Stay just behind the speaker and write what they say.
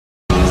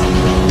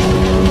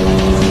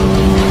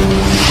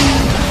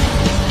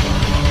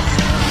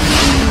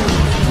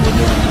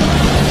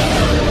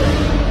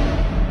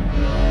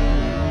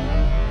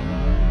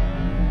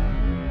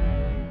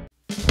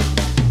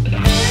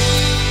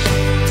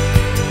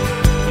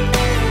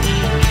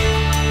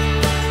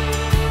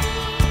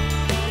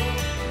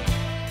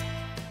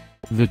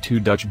the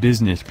two Dutch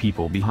business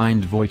people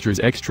behind Voitures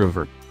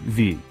Extravert,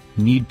 V,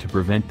 need to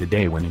prevent the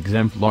day when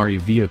exemplary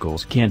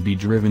vehicles can't be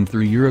driven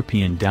through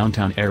European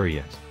downtown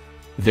areas.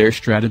 Their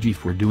strategy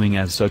for doing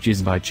as such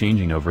is by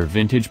changing over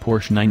vintage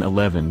Porsche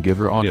 911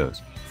 giver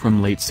autos,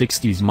 from late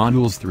 60s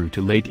models through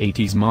to late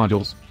 80s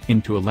models,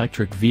 into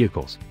electric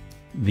vehicles.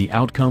 The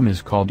outcome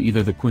is called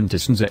either the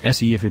Quintessenza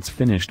SE if it's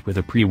finished with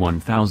a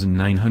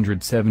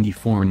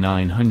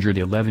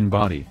pre-1974-911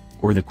 body,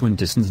 or the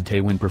Quintessenza T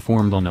when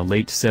performed on a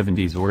late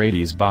 70s or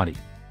 80s body.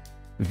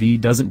 V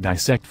doesn't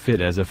dissect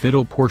fit as a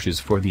fiddle Porsches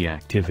for the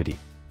activity.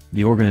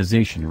 The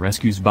organization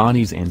rescues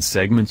bodies and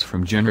segments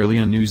from generally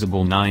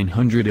unusable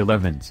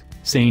 911s,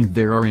 saying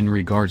there are in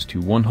regards to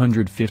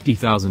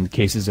 150,000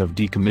 cases of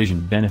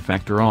decommissioned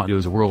benefactor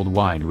autos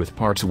worldwide with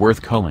parts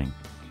worth culling.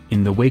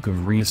 In the wake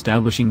of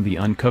re-establishing the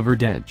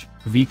uncovered edge,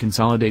 V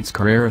consolidates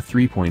Carrera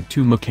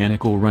 3.2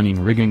 mechanical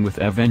running rigging with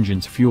EV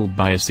engines fueled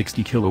by a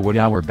 60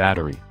 kWh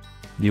battery.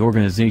 The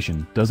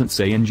organization doesn't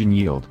say engine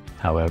yield,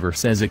 however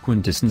says a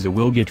Quintessenza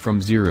will get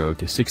from 0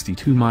 to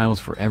 62 miles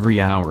for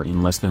every hour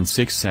in less than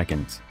 6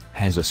 seconds,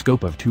 has a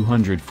scope of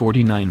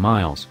 249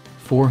 miles,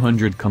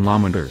 400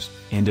 kilometers,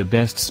 and a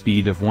best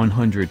speed of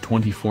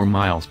 124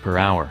 miles per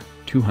hour,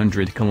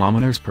 200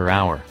 kilometers per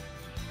hour.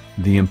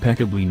 The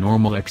impeccably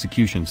normal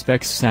execution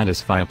specs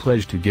satisfy a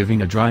pledge to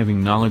giving a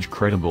driving knowledge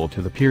credible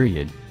to the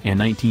period. A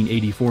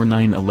 1984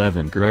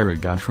 911 Carrera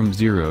got from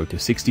 0 to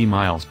 60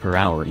 miles per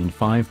hour in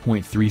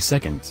 5.3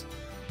 seconds.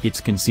 It's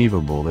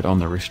conceivable that on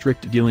the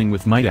restrict dealing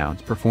with might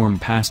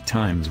outperform past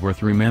times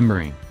worth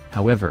remembering,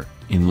 however,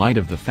 in light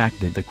of the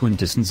fact that the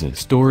Quintessenza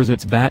stores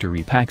its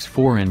battery packs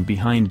fore and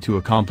behind to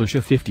accomplish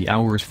a 50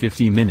 hours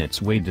 50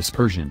 minutes weight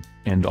dispersion,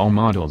 and all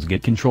models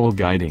get control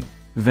guiding,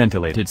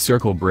 ventilated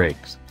circle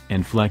brakes,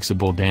 and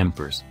flexible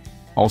dampers.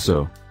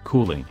 Also,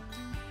 cooling.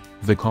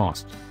 The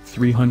cost,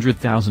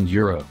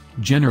 €300,000,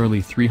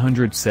 generally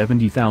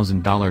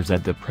 $370,000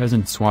 at the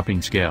present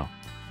swapping scale.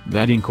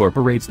 That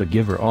incorporates the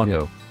giver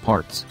auto,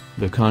 parts,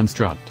 the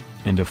construct,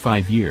 and a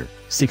 5-year,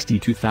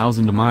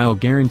 62,000-mile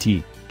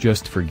guarantee,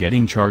 just for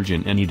getting charged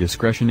in any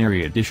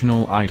discretionary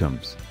additional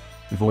items.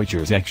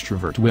 Voitures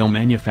Extravert will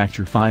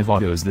manufacture 5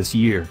 autos this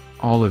year,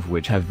 all of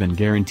which have been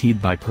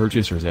guaranteed by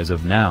purchasers as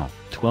of now,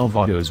 12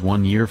 autos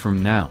 1 year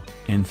from now,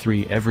 and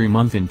 3 every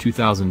month in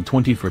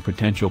 2020 for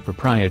potential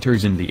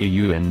proprietors in the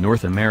EU and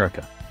North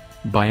America.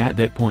 By at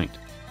that point,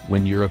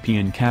 when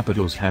European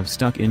capitals have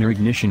stuck inner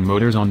ignition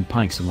motors on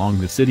pikes along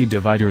the city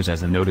dividers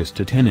as a notice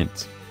to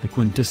tenants, the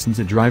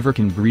Quintessenza driver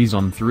can breeze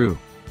on through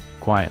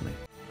quietly.